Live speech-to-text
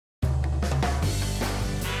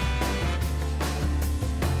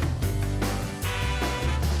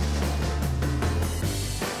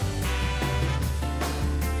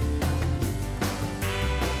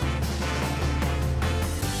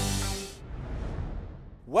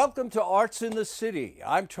Welcome to Arts in the City.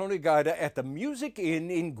 I'm Tony Guida at the Music Inn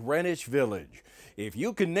in Greenwich Village. If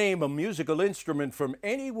you can name a musical instrument from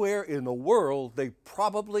anywhere in the world, they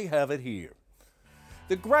probably have it here.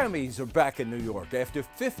 The Grammys are back in New York after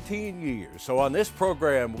 15 years, so on this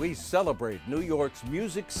program we celebrate New York's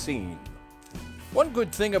music scene. One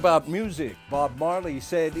good thing about music, Bob Marley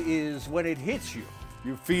said, is when it hits you,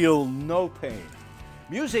 you feel no pain.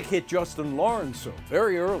 Music hit Justin Lawrence so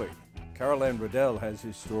very early. Anne Riddell has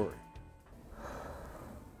his story.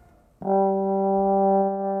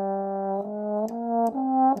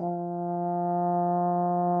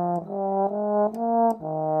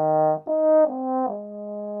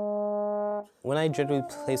 When I generally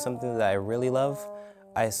play something that I really love,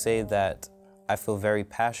 I say that I feel very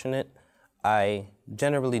passionate. I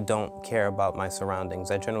generally don't care about my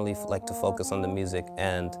surroundings. I generally like to focus on the music,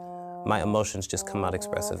 and my emotions just come out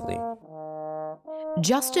expressively.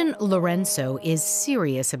 Justin Lorenzo is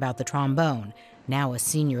serious about the trombone. Now a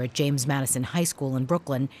senior at James Madison High School in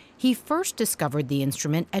Brooklyn, he first discovered the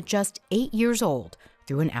instrument at just 8 years old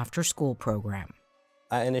through an after-school program.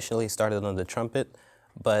 I initially started on the trumpet,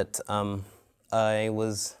 but being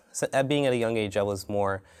at a young age, I was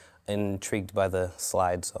more intrigued by the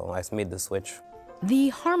slide, so I made the switch. The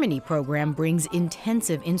Harmony program brings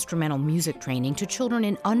intensive instrumental music training to children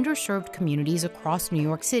in underserved communities across New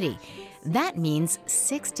York City. That means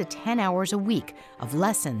 6 to 10 hours a week of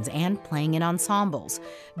lessons and playing in ensembles.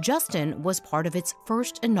 Justin was part of its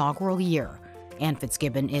first inaugural year. Anne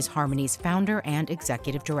Fitzgibbon is Harmony's founder and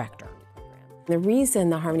executive director. The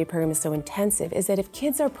reason the Harmony program is so intensive is that if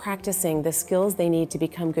kids are practicing the skills they need to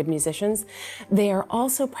become good musicians, they are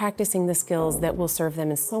also practicing the skills that will serve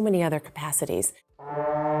them in so many other capacities.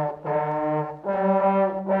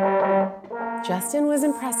 Justin was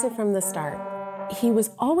impressive from the start. He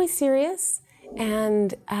was always serious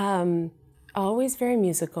and always very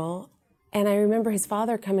musical. And I remember his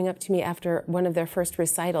father coming up to me after one of their first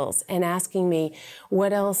recitals and asking me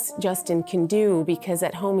what else Justin can do, because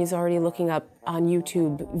at home he's already looking up on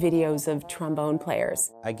YouTube videos of trombone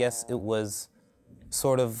players. I guess it was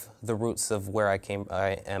sort of the roots of where I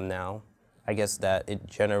am now. I guess that it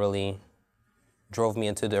generally drove me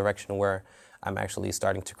into the direction where I'm actually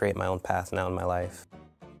starting to create my own path now in my life.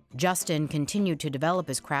 Justin continued to develop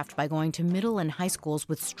his craft by going to middle and high schools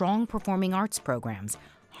with strong performing arts programs.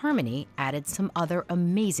 Harmony added some other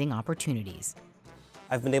amazing opportunities.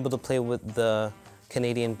 I've been able to play with the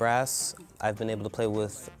Canadian Brass. I've been able to play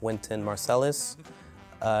with Wynton Marsalis.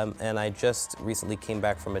 And I just recently came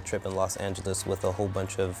back from a trip in Los Angeles with a whole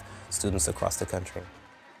bunch of students across the country.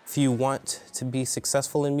 If you want to be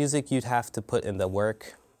successful in music, you'd have to put in the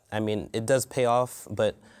work. I mean, it does pay off,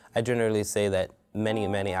 but I generally say that many,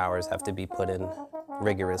 many hours have to be put in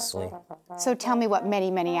rigorously. So tell me what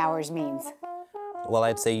many, many hours means. Well,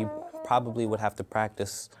 I'd say you probably would have to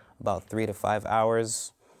practice about 3 to 5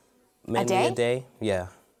 hours, maybe a day. Yeah.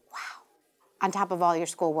 Wow. On top of all your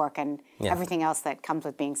schoolwork and everything else that comes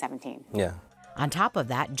with being 17. Yeah. On top of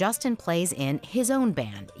that, Justin plays in his own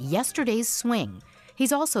band, Yesterday's Swing.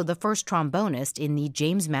 He's also the first trombonist in the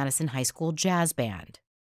James Madison High School Jazz Band.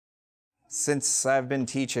 Since I've been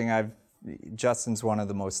teaching, Justin's one of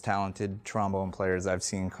the most talented trombone players I've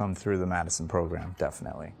seen come through the Madison program,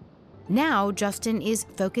 definitely. Now, Justin is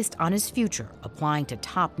focused on his future, applying to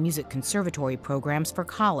top music conservatory programs for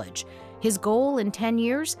college. His goal in 10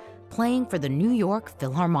 years, playing for the New York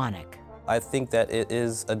Philharmonic. I think that it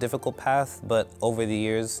is a difficult path, but over the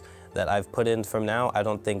years that I've put in from now, I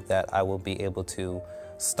don't think that I will be able to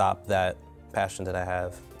stop that passion that I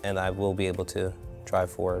have, and I will be able to drive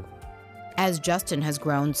forward. As Justin has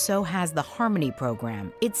grown, so has the Harmony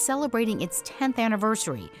program. It's celebrating its 10th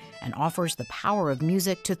anniversary and offers the power of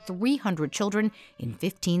music to 300 children in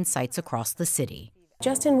 15 sites across the city.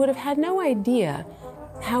 Justin would have had no idea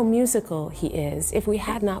how musical he is if we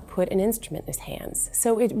had not put an instrument in his hands.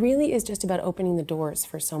 So it really is just about opening the doors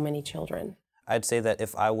for so many children. I'd say that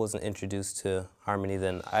if I wasn't introduced to Harmony,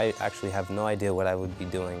 then I actually have no idea what I would be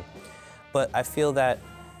doing. But I feel that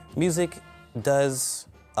music does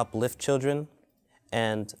uplift children,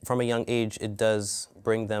 and from a young age, it does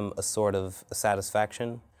bring them a sort of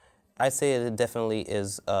satisfaction. I'd say it definitely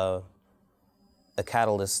is a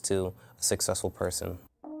catalyst to a successful person.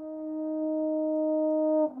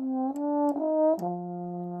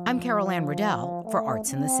 I'm Anne Riddell for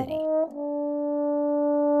Arts in the City.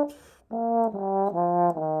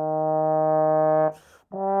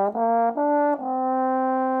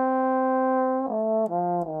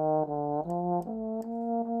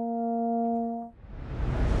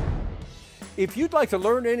 If you'd like to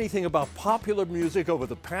learn anything about popular music over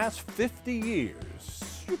the past 50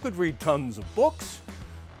 years, you could read tons of books,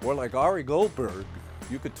 Or like Ari Goldberg,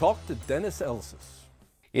 you could talk to Dennis Elsas.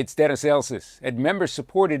 It's Dennis Elsas at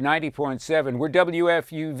member-supported 90.7. We're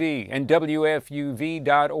WFUV and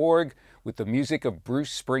WFUV.org with the music of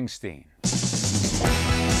Bruce Springsteen.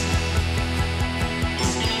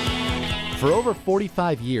 For over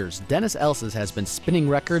 45 years, Dennis Elsas has been spinning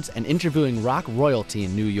records and interviewing rock royalty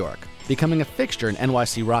in New York, becoming a fixture in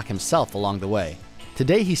NYC rock himself along the way.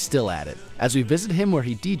 Today he's still at it, as we visit him where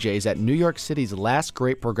he DJs at New York City's last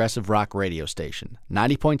great progressive rock radio station,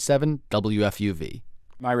 90.7 WFUV.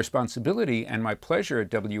 My responsibility and my pleasure at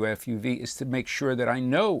WFUV is to make sure that I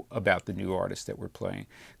know about the new artists that we're playing.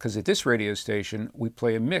 Because at this radio station, we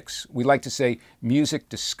play a mix. We like to say music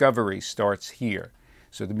discovery starts here.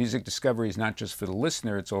 So the music discovery is not just for the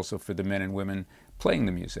listener, it's also for the men and women playing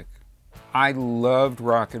the music. I loved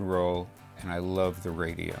rock and roll, and I loved the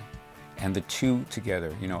radio. And the two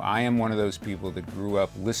together. You know, I am one of those people that grew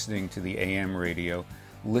up listening to the AM radio,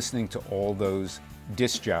 listening to all those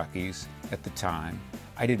disc jockeys at the time.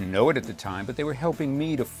 I didn't know it at the time, but they were helping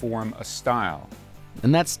me to form a style.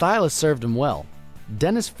 And that style has served him well.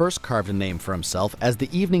 Dennis first carved a name for himself as the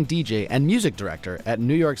evening DJ and music director at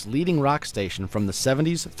New York's leading rock station from the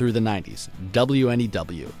 70s through the 90s,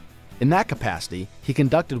 WNEW. In that capacity, he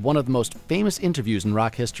conducted one of the most famous interviews in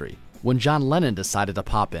rock history, when John Lennon decided to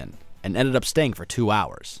pop in, and ended up staying for 2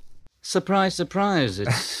 hours. Surprise, surprise,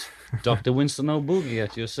 it's Dr. Winston O'Boogie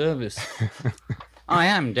at your service. I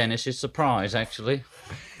am Dennis's surprise, actually.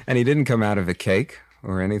 And he didn't come out of a cake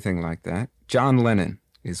or anything like that. John Lennon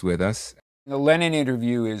is with us. The Lennon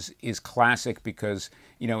interview is classic because,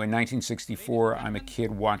 you know, in 1964, I'm a kid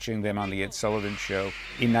watching them on the Ed Sullivan Show.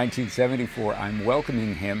 In 1974, I'm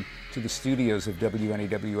welcoming him to the studios of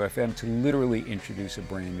WNEW-FM to literally introduce a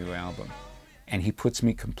brand new album. And he puts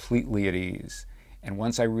me completely at ease. And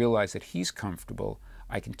once I realize that he's comfortable,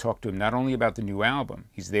 I can talk to him not only about the new album,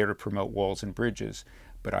 he's there to promote Walls and Bridges,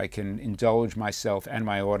 but I can indulge myself and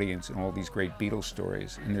my audience in all these great Beatles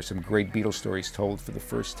stories. And there's some great Beatles stories told for the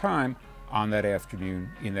first time on that afternoon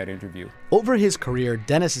in that interview. Over his career,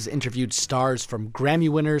 Dennis has interviewed stars from Grammy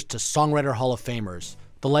winners to Songwriter Hall of Famers,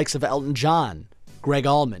 the likes of Elton John, Greg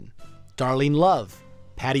Allman, Darlene Love,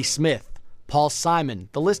 Patti Smith, Paul Simon,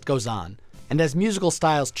 the list goes on. And as musical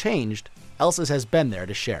styles changed, Elsas has been there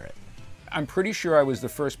to share it. I'm pretty sure I was the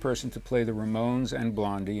first person to play the Ramones and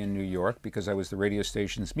Blondie in New York because I was the radio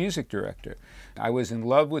station's music director. I was in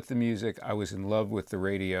love with the music, I was in love with the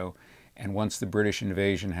radio, and once the British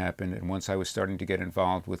invasion happened and once I was starting to get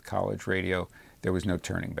involved with college radio, there was no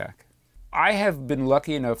turning back. I have been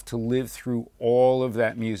lucky enough to live through all of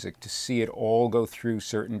that music, to see it all go through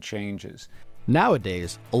certain changes.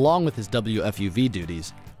 Nowadays, along with his WFUV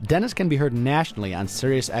duties, Dennis can be heard nationally on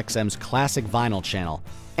SiriusXM's Classic Vinyl channel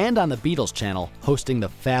and on the Beatles channel hosting the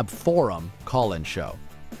Fab Forum call-in show.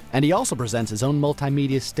 And he also presents his own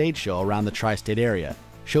multimedia stage show around the tri-state area,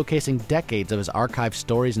 showcasing decades of his archived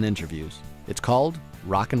stories and interviews. It's called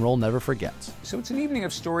Rock and Roll Never Forgets. So it's an evening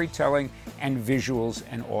of storytelling and visuals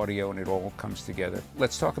and audio, and it all comes together.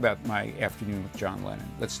 Let's talk about my afternoon with John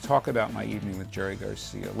Lennon. Let's talk about my evening with Jerry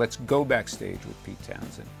Garcia. Let's go backstage with Pete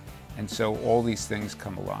Townsend. And so all these things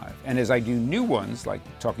come alive. And as I do new ones, like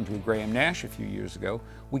talking to Graham Nash a few years ago,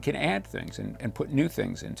 we can add things and put new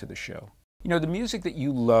things into the show. You know, the music that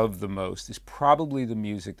you love the most is probably the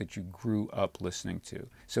music that you grew up listening to.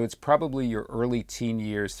 So it's probably your early teen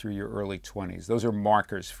years through your early 20s. Those are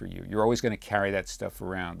markers for you. You're always going to carry that stuff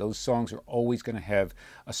around. Those songs are always going to have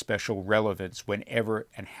a special relevance whenever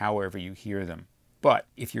and however you hear them. But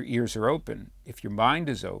if your ears are open, if your mind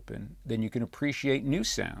is open, then you can appreciate new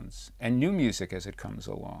sounds and new music as it comes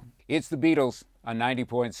along. It's the Beatles on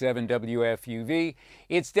 90.7 WFUV.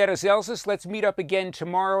 It's Dennis Elsas. Let's meet up again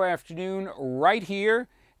tomorrow afternoon right here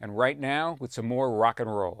and right now with some more rock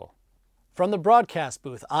and roll. From the broadcast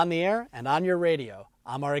booth on the air and on your radio,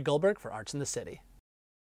 I'm Ari Goldberg for Arts in the City.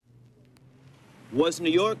 What's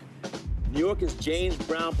New York? New York is James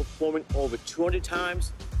Brown performing over 200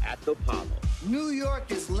 times at the Apollo. New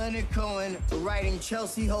York is Leonard Cohen writing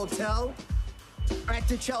Chelsea Hotel at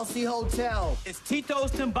the Chelsea Hotel. It's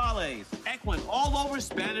Tito's Timbales echoing all over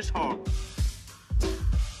Spanish Harlem.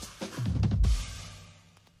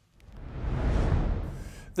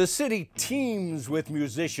 The city teems with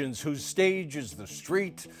musicians whose stage is the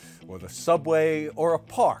street or the subway or a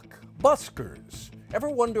park. Buskers.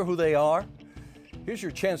 Ever wonder who they are? Here's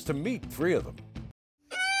your chance to meet 3 of them.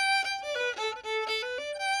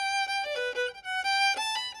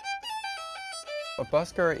 A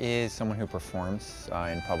busker is someone who performs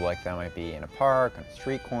in public. That might be in a park, on a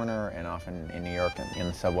street corner, and often in New York in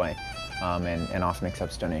the subway, and often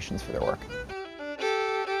accepts donations for their work.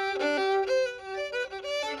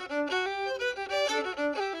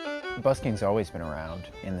 Busking's always been around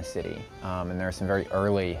in the city, and there are some very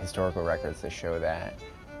early historical records that show that.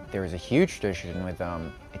 There was a huge tradition with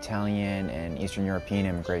Italian and Eastern European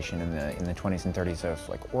immigration in the 20s and 30s of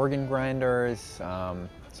like organ grinders, so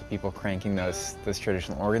people cranking those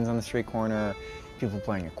traditional organs on the street corner, people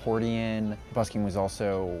playing accordion. Busking was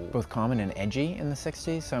also both common and edgy in the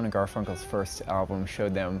 60s. Simon & Garfunkel's first album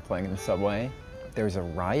showed them playing in the subway. There was a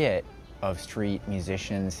riot of street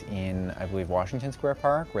musicians in, I believe, Washington Square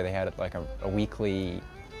Park, where they had like a weekly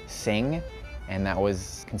sing, and that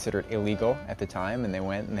was considered illegal at the time, and they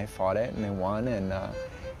went and they fought it and they won,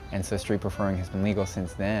 and so street performing has been legal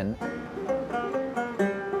since then.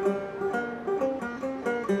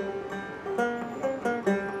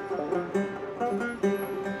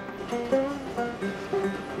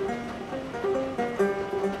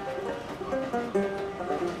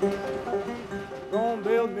 Gonna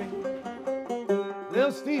build me a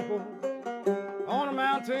little steeple on a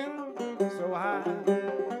mountain so high.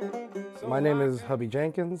 My name is Hubby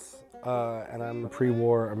Jenkins, and I'm a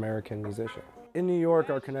pre-war American musician. In New York,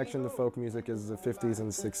 our connection to folk music is the 50s and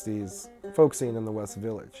 60s folk scene in the West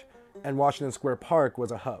Village. And Washington Square Park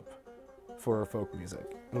was a hub for folk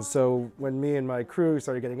music. And so when me and my crew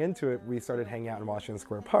started getting into it, we started hanging out in Washington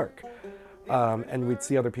Square Park. And we'd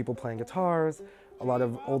see other people playing guitars. A lot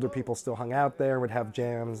of older people still hung out there, would have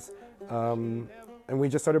jams. And we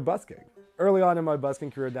just started busking. Early on in my busking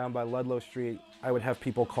career down by Ludlow Street, I would have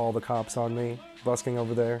people call the cops on me, busking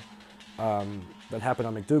over there. That happened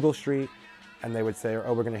on McDougal Street, and they would say,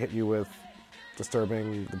 oh, we're gonna hit you with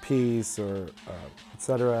disturbing the peace, or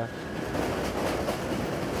etc.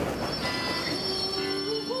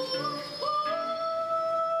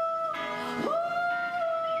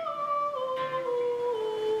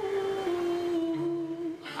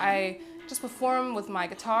 I just perform with my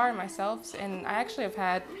guitar and myself, and I actually have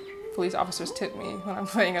had police officers tip me when I'm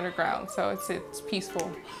playing underground, so it's peaceful.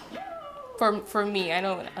 For me, I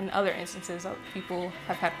know in other instances people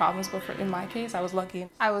have had problems, but in my case, I was lucky.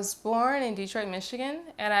 I was born in Detroit, Michigan,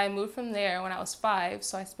 and I moved from there when I was 5,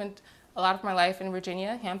 so I spent a lot of my life in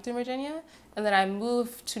Virginia, Hampton, Virginia, and then I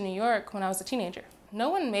moved to New York when I was a teenager. No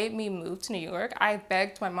one made me move to New York. I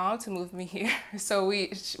begged my mom to move me here, so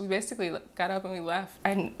we basically got up and we left.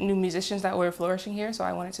 I knew musicians that were flourishing here, so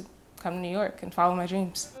I wanted to come to New York and follow my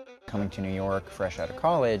dreams. Coming to New York fresh out of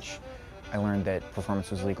college, I learned that performance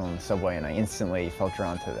was legal in the subway, and I instantly felt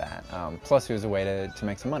drawn to that. Plus, it was a way to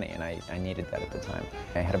make some money, and I needed that at the time.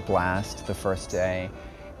 I had a blast the first day,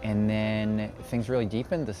 and then things really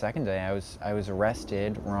deepened the second day. I was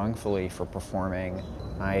arrested wrongfully for performing.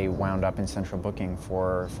 I wound up in central booking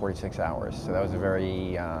for 46 hours, so that was a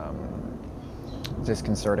very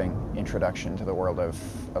disconcerting introduction to the world of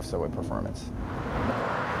subway performance.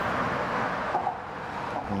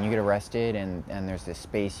 When you get arrested and there's this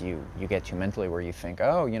space you get to mentally where you think,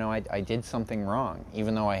 oh, you know, I did something wrong,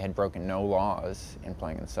 even though I had broken no laws in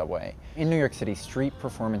playing in the subway. In New York City, street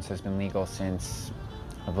performance has been legal since,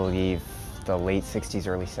 I believe, the late 60s,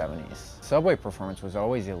 early 70s. Subway performance was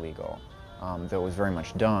always illegal, though it was very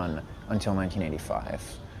much done until 1985.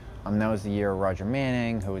 That was the year Roger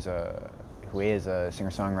Manning, who is a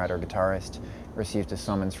singer-songwriter, guitarist, received a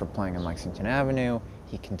summons for playing on Lexington Avenue.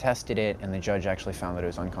 He contested it, and the judge actually found that it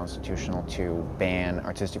was unconstitutional to ban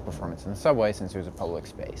artistic performance in the subway since it was a public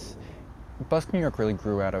space. Busking New York really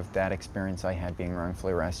grew out of that experience I had being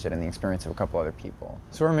wrongfully arrested and the experience of a couple other people.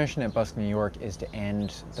 So our mission at Busking New York is to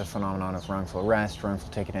end the phenomenon of wrongful arrest, wrongful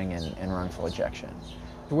ticketing, and wrongful ejection.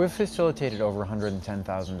 We've facilitated over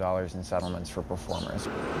 $110,000 in settlements for performers.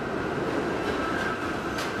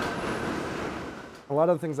 A lot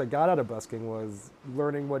of the things I got out of busking was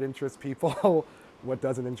learning what interests people, what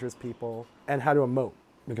doesn't interest people, and how to emote,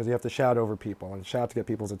 because you have to shout over people and shout to get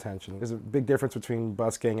people's attention. There's a big difference between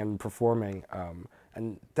busking and performing,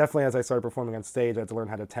 and definitely as I started performing on stage, I had to learn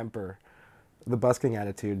how to temper the busking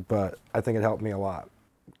attitude, but I think it helped me a lot.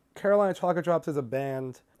 Carolina Chocolate Drops is a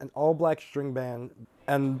band, an all-black string band,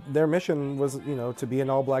 and their mission was, you know, to be an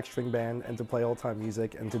all-black string band and to play old-time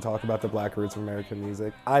music and to talk about the black roots of American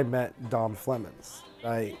music. I met Dom Flemons.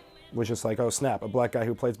 I was just like, oh snap, a black guy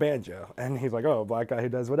who plays banjo. And he's like, oh, a black guy who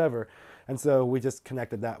does whatever. And so we just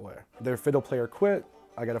connected that way. Their fiddle player quit.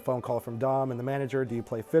 I got a phone call from Dom and the manager, do you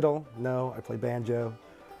play fiddle? No, I play banjo.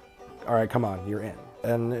 All right, come on, you're in.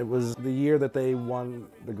 And it was the year that they won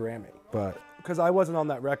the Grammy. But because I wasn't on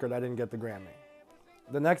that record, I didn't get the Grammy.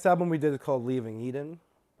 The next album we did is called Leaving Eden.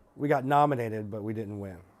 We got nominated, but we didn't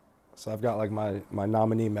win. So I've got like my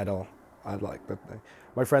nominee medal. I like that thing.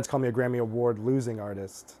 My friends call me a Grammy Award losing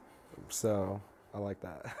artist. So I like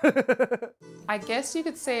that. I guess you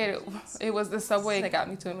could say it was the subway that got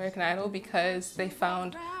me to American Idol because they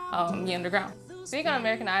found me underground. Being on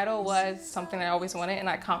American Idol was something I always wanted, and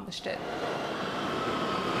I accomplished it.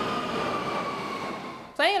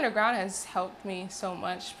 Playing underground has helped me so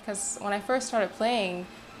much because when I first started playing,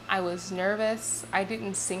 I was nervous. I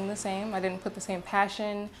didn't sing the same. I didn't put the same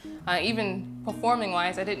passion. Even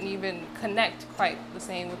performing-wise, I didn't even connect quite the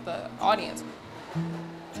same with the audience.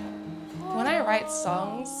 When I write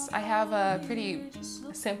songs, I have a pretty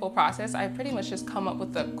simple process. I pretty much just come up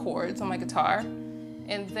with the chords on my guitar,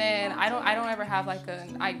 and then I don't ever have like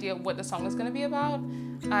an idea of what the song is going to be about.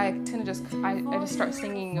 I tend to just I just start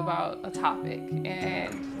singing about a topic,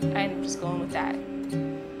 and I'm just going with that.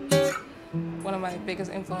 One of my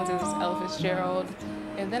biggest influences is Ella Fitzgerald,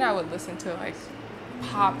 and then I would listen to like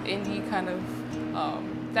pop, indie kind of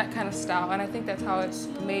that kind of style, and I think that's how it's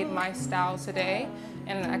made my style today.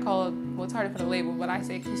 And I call it, well, it's hard to put a label, but I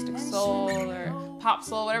say acoustic soul or pop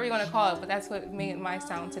soul, whatever you want to call it, but that's what made my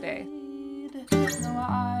sound today. No,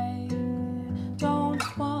 I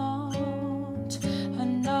don't want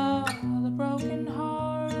another broken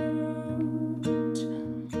heart.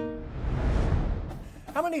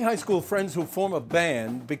 How many high school friends who form a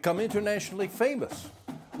band become internationally famous?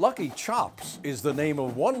 Lucky Chops is the name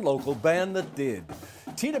of one local band that did.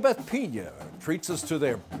 Tinabeth Piña treats us to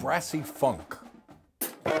their brassy funk.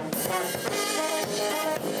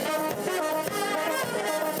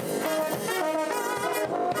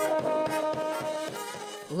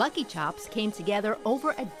 Lucky Chops came together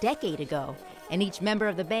over a decade ago, and each member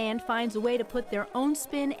of the band finds a way to put their own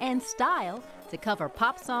spin and style to cover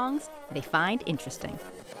pop songs they find interesting.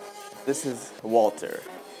 This is Walter,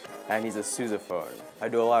 and he's a sousaphone. I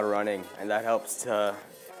do a lot of running, and that helps to,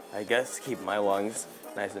 I guess, keep my lungs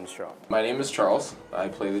nice and strong. My name is Charles. I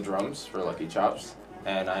play the drums for Lucky Chops,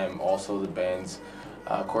 and I am also the band's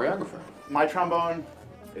choreographer. My trombone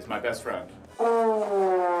is my best friend.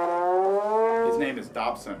 His name is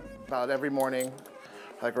Dobson. About every morning,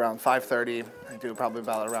 like around 5:30, I do probably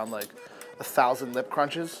about around like 1,000 lip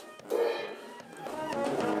crunches.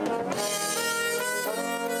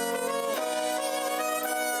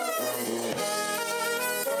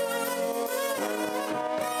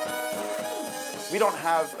 We don't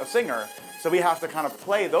have a singer, so we have to kind of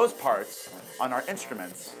play those parts on our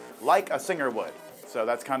instruments like a singer would. So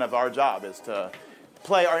that's kind of our job, is to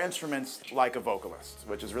play our instruments like a vocalist,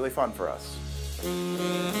 which is really fun for us.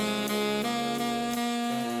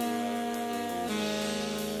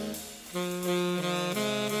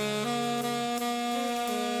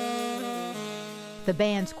 The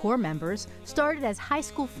band's core members started as high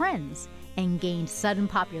school friends and gained sudden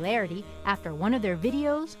popularity after one of their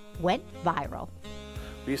videos went viral.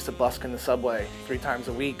 We used to busk in the subway 3 times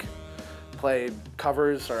a week, play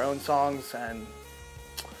covers, our own songs, and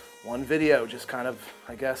one video just kind of,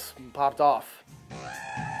 I guess, popped off.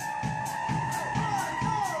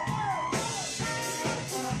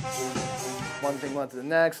 One thing led to the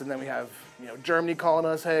next, and then we have, Germany calling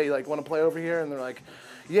us, hey, like, want to play over here? And they're like,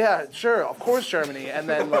 yeah, sure, of course, Germany. And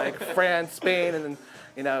then, like, France, Spain, and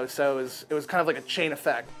then, so it was kind of like a chain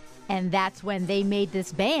effect. And that's when they made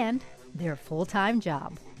this band their full-time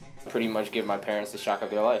job. Pretty much give my parents the shock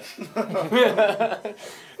of their life.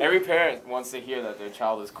 Every parent wants to hear that their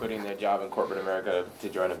child is quitting their job in corporate America to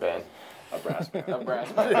join a band. A brass band. A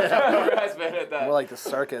brass band. A brass band at that. More like the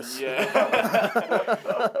circus. Yeah.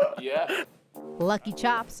 Yeah. Lucky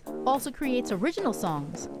Chops also creates original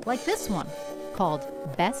songs, like this one, called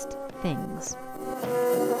Best Things.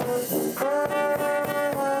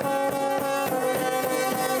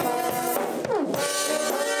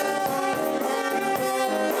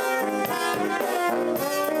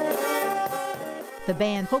 The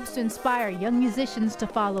band hopes to inspire young musicians to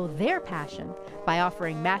follow their passion by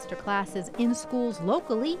offering master classes in schools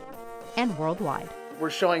locally and worldwide. We're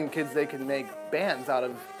showing kids they can make bands out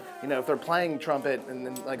of, if they're playing trumpet and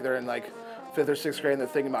then like they're in like 5th or 6th grade and they're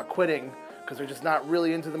thinking about quitting because they're just not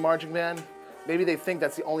really into the marching band. Maybe they think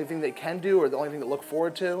that's the only thing they can do or the only thing to look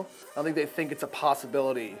forward to. I don't think they think it's a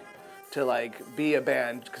possibility to like be a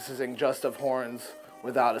band consisting just of horns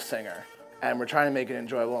without a singer. And we're trying to make it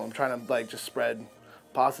enjoyable. I'm trying to like just spread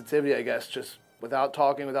positivity, I guess, just without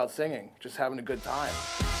talking, without singing, just having a good time.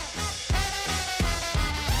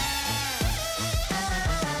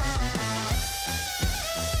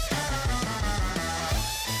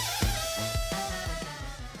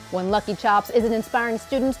 When Lucky Chops isn't inspiring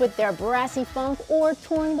students with their brassy funk or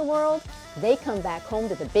touring the world, they come back home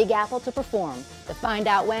to the Big Apple to perform. To find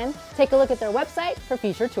out when, take a look at their website for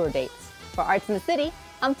future tour dates. For Arts in the City,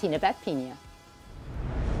 I'm Tinabeth Piña.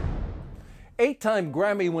 8-time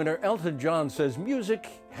Grammy winner Elton John says music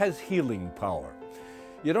has healing power.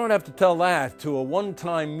 You don't have to tell that to a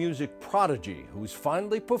one-time music prodigy who's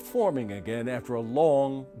finally performing again after a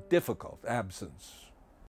long, difficult absence.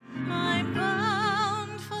 I'm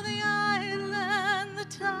bound for the island, the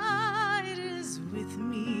tide is with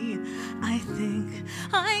me. I think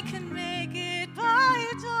I can make it by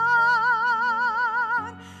dawn.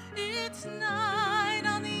 It's night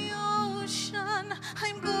on the ocean,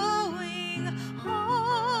 I'm going home,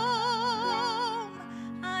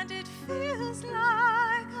 and it feels like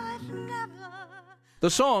I've never... The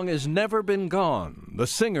song has never been gone. The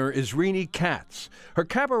singer is Renee Katz. Her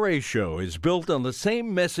cabaret show is built on the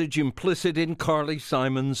same message implicit in Carly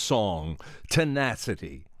Simon's song,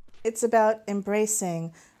 tenacity. It's about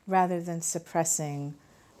embracing rather than suppressing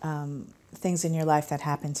things in your life that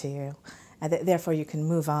happen to you. And therefore you can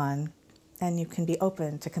move on and you can be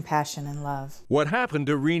open to compassion and love. What happened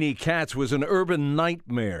to Renee Katz was an urban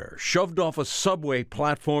nightmare, shoved off a subway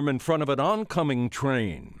platform in front of an oncoming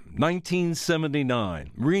train. 1979.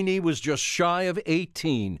 Renee was just shy of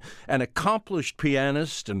 18, an accomplished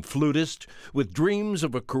pianist and flutist with dreams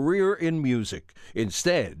of a career in music.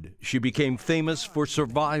 Instead, she became famous for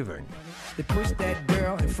surviving. They pushed that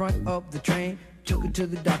girl in front of the train, took her to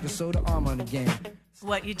the doctor, sewed her arm on again.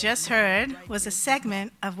 What you just heard was a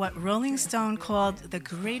segment of what Rolling Stone called the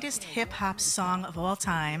greatest hip-hop song of all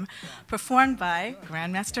time, performed by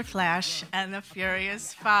Grandmaster Flash and the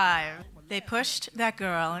Furious Five. They pushed that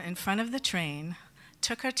girl in front of the train,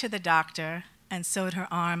 took her to the doctor, and sewed her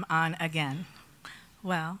arm on again.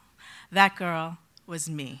 Well, that girl was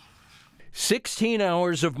me. 16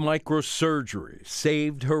 hours of microsurgery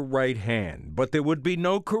saved her right hand, but there would be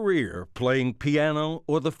no career playing piano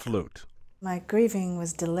or the flute. My grieving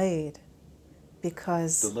was delayed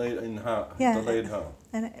because... Delayed in how? Yeah, Delayed how?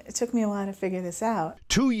 And it took me a while to figure this out.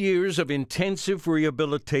 2 years of intensive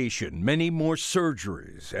rehabilitation, many more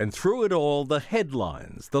surgeries, and through it all, the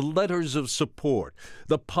headlines, the letters of support,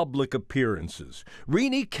 the public appearances.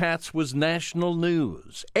 Renee Katz was national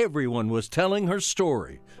news. Everyone was telling her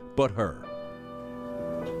story, but her.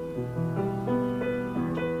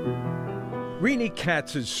 Renee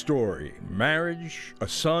Katz's story: marriage, a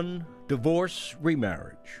son, divorce,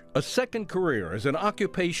 remarriage. A second career as an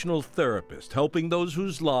occupational therapist, helping those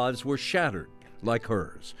whose lives were shattered, like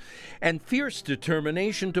hers. And fierce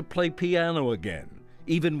determination to play piano again,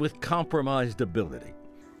 even with compromised ability.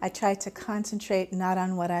 I tried to concentrate not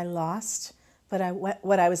on what I lost, but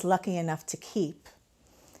what I was lucky enough to keep.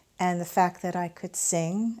 And the fact that I could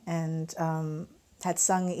sing and had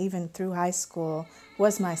sung even through high school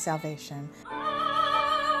was my salvation.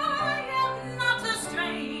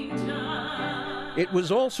 It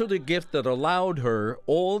was also the gift that allowed her,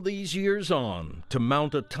 all these years on, to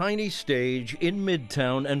mount a tiny stage in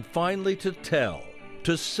Midtown and finally to tell,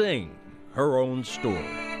 to sing her own story.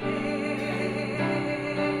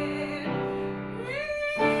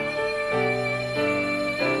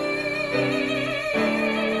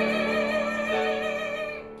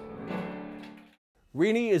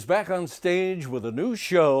 Renee is back on stage with a new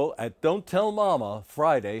show at Don't Tell Mama,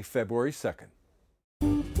 Friday, February 2nd.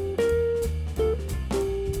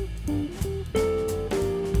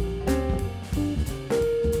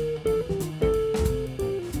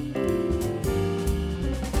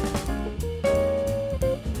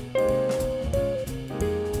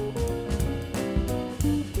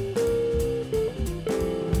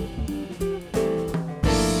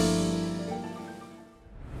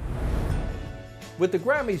 With the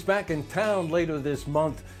Grammys back in town later this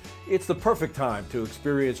month, it's the perfect time to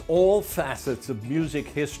experience all facets of music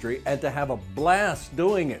history and to have a blast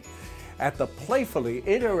doing it at the playfully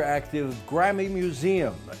interactive Grammy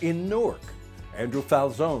Museum in Newark. Andrew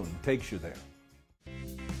Falzon takes you there.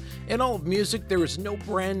 In all of music, there is no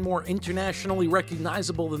brand more internationally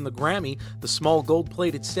recognizable than the Grammy. The small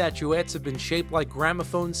gold-plated statuettes have been shaped like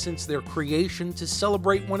gramophones since their creation to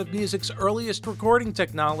celebrate one of music's earliest recording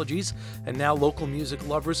technologies, and now local music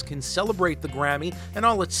lovers can celebrate the Grammy and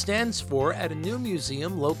all it stands for at a new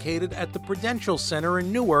museum located at the Prudential Center in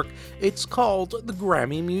Newark. It's called the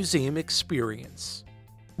Grammy Museum Experience.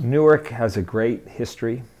 Newark has a great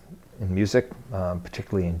history in music,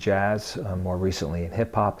 particularly in jazz, more recently in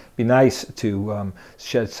hip-hop. It'd be nice to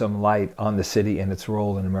shed some light on the city and its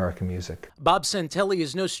role in American music. Bob Santelli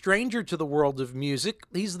is no stranger to the world of music.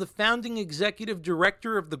 He's the founding executive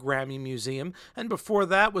director of the Grammy Museum, and before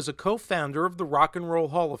that was a co-founder of the Rock and Roll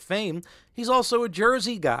Hall of Fame. He's also a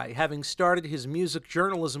Jersey guy, having started his music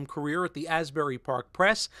journalism career at the Asbury Park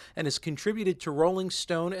Press and has contributed to Rolling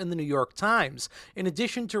Stone and the New York Times, in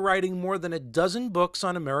addition to writing more than a dozen books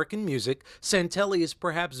on American music. music, Santelli is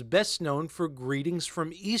perhaps best known for Greetings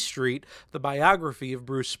from E Street, the biography of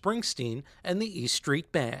Bruce Springsteen and the E Street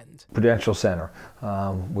Band. Prudential Center,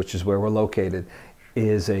 which is where we're located,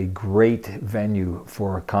 is a great venue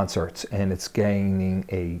for concerts, and it's gaining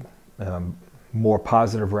a more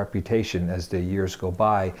positive reputation as the years go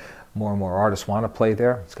by. More and more artists want to play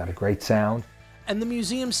there. It's got a great sound. And the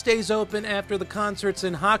museum stays open after the concerts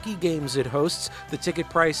and hockey games it hosts. The ticket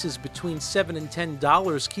prices between $7 and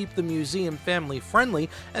 $10 keep the museum family friendly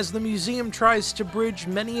as the museum tries to bridge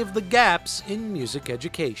many of the gaps in music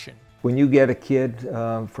education. When you get a kid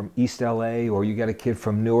from East LA or you get a kid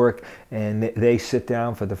from Newark and they sit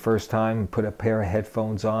down for the first time and put a pair of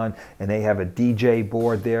headphones on and they have a DJ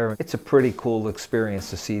board there, it's a pretty cool experience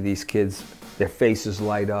to see these kids, their faces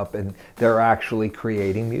light up and they're actually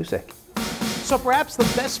creating music. So perhaps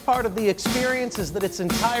the best part of the experience is that it's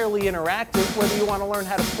entirely interactive. Whether you want to learn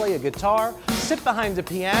how to play a guitar, sit behind a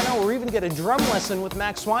piano, or even get a drum lesson with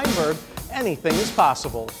Max Weinberg, anything is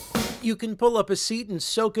possible. You can pull up a seat and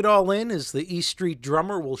soak it all in as the E Street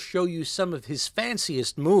drummer will show you some of his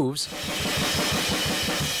fanciest moves.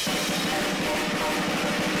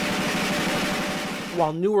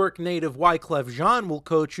 While Newark native Wyclef Jean will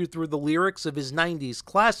coach you through the lyrics of his 90s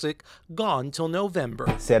classic, Gone Till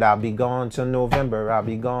November. Said I'll be gone till November, I'll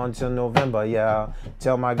be gone till November, yeah.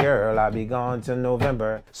 Tell my girl I'll be gone till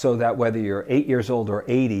November. So that whether you're 8 years old or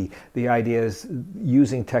 80, the idea is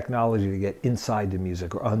using technology to get inside the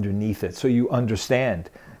music or underneath it so you understand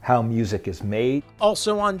how music is made.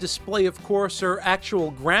 Also on display, of course, are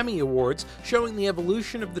actual Grammy Awards showing the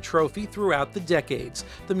evolution of the trophy throughout the decades.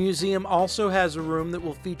 The museum also has a room that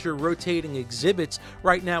will feature rotating exhibits.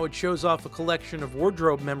 Right now it shows off a collection of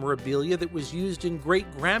wardrobe memorabilia that was used in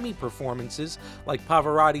great Grammy performances like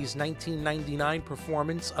Pavarotti's 1999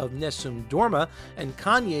 performance of Nessun Dorma and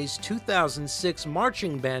Kanye's 2006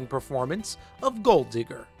 marching band performance of Gold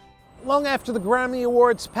Digger. Long after the Grammy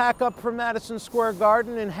Awards pack up from Madison Square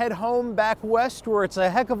Garden and head home back west where it's a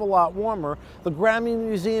heck of a lot warmer, the Grammy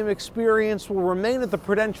Museum experience will remain at the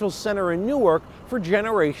Prudential Center in Newark for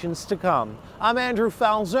generations to come. I'm Andrew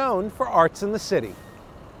Falzon for Arts in the City.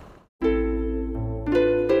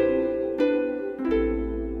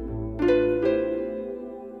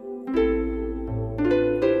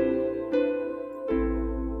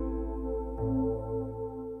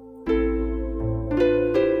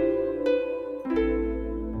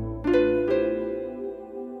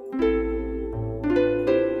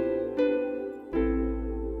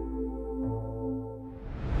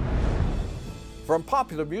 From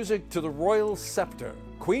popular music to the royal scepter,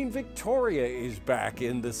 Queen Victoria is back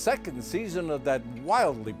in the second season of that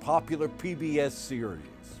wildly popular PBS series.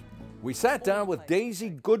 We sat down with Daisy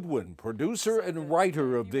Goodwin, producer and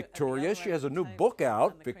writer of Victoria. She has a new book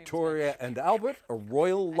out, Victoria and Albert, A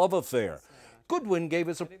Royal Love Affair. Goodwin gave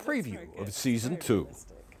us a preview of season 2.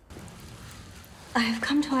 I have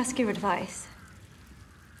come to ask your advice.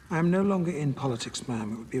 I am no longer in politics,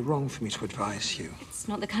 ma'am. It would be wrong for me to advise you. It's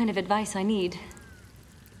not the kind of advice I need.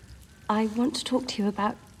 I want to talk to you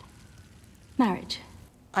about marriage.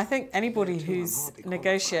 I think anybody who's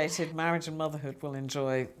negotiated marriage and motherhood will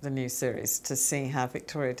enjoy the new series to see how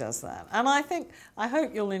Victoria does that. And I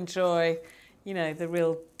hope you'll enjoy, you know, the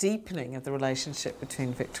real deepening of the relationship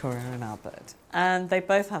between Victoria and Albert. And they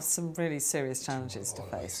both have some really serious challenges to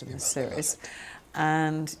face in this series.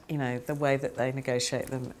 And, you know, the way that they negotiate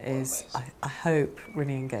them is, I hope,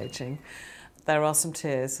 really engaging. There are some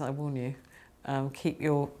tears, I warn you. Keep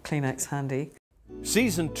your Kleenex handy.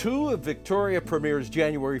 Season 2 of Victoria premieres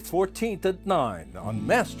January 14th at 9 on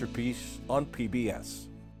Masterpiece on PBS.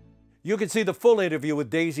 You can see the full interview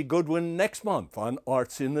with Daisy Goodwin next month on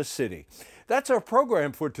Arts in the City. That's our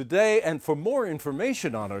program for today, and for more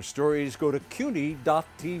information on our stories, go to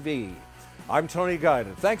CUNY.tv. I'm Tony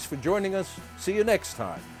Guida. Thanks for joining us. See you next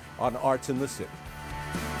time on Arts in the City.